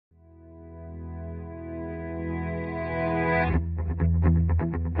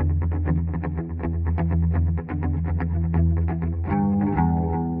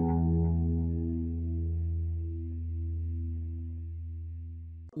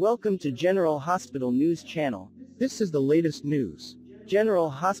Welcome to General Hospital News Channel. This is the latest news. General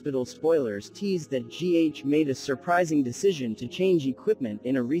Hospital spoilers tease that GH made a surprising decision to change equipment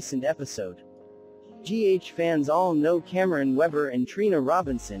in a recent episode. GH fans all know Cameron Webber and Trina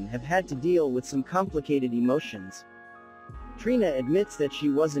Robinson have had to deal with some complicated emotions. Trina admits that she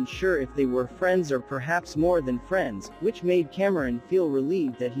wasn't sure if they were friends or perhaps more than friends, which made Cameron feel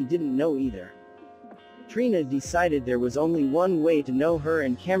relieved that he didn't know either. Trina decided there was only one way to know her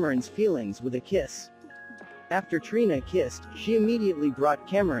and Cameron's feelings: with a kiss. After Trina kissed, she immediately brought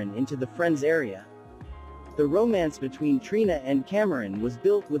Cameron into the friends area. The romance between Trina and Cameron was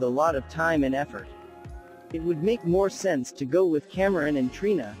built with a lot of time and effort. It would make more sense to go with Cameron and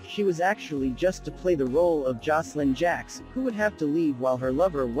Trina. She was actually just to play the role of Jocelyn Jax, who would have to leave while her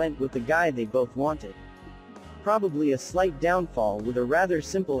lover went with the guy they both wanted. Probably a slight downfall with a rather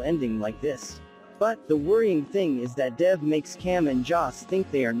simple ending like this. But, the worrying thing is that Dev makes Cam and Joss think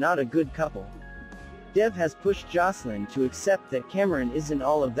they are not a good couple. Dev has pushed Jocelyn to accept that Cameron isn't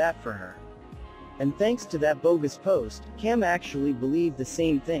all of that for her. And thanks to that bogus post, Cam actually believed the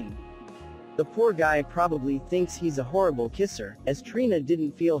same thing. The poor guy probably thinks he's a horrible kisser, as Trina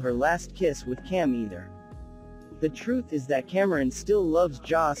didn't feel her last kiss with Cam either. The truth is that Cameron still loves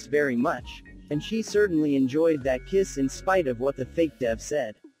Joss very much, and she certainly enjoyed that kiss in spite of what the fake Dev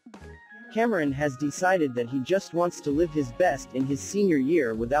said. Cameron has decided that he just wants to live his best in his senior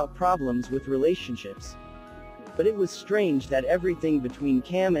year without problems with relationships. But it was strange that everything between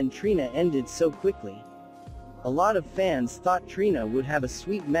Cam and Trina ended so quickly. A lot of fans thought Trina would have a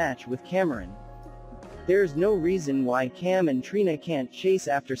sweet match with Cameron. There's no reason why Cam and Trina can't chase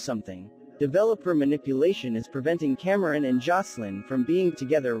after something. Developer manipulation is preventing Cameron and Jocelyn from being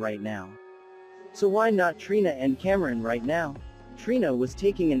together right now. So why not Trina and Cameron right now? Trina was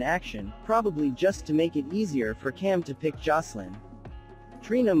taking an action, probably just to make it easier for Cam to pick Jocelyn.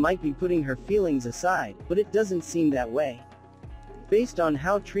 Trina might be putting her feelings aside, but it doesn't seem that way. Based on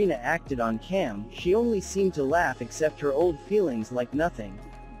how Trina acted on Cam, she only seemed to laugh, accept her old feelings like nothing.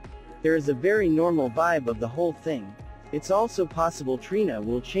 There is a very normal vibe of the whole thing. It's also possible Trina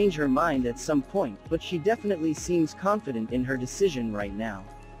will change her mind at some point, but she definitely seems confident in her decision right now.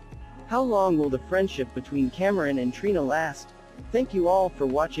 How long will the friendship between Cameron and Trina last? Thank you all for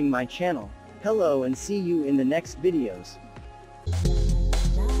watching my channel. Hello and see you in the next videos.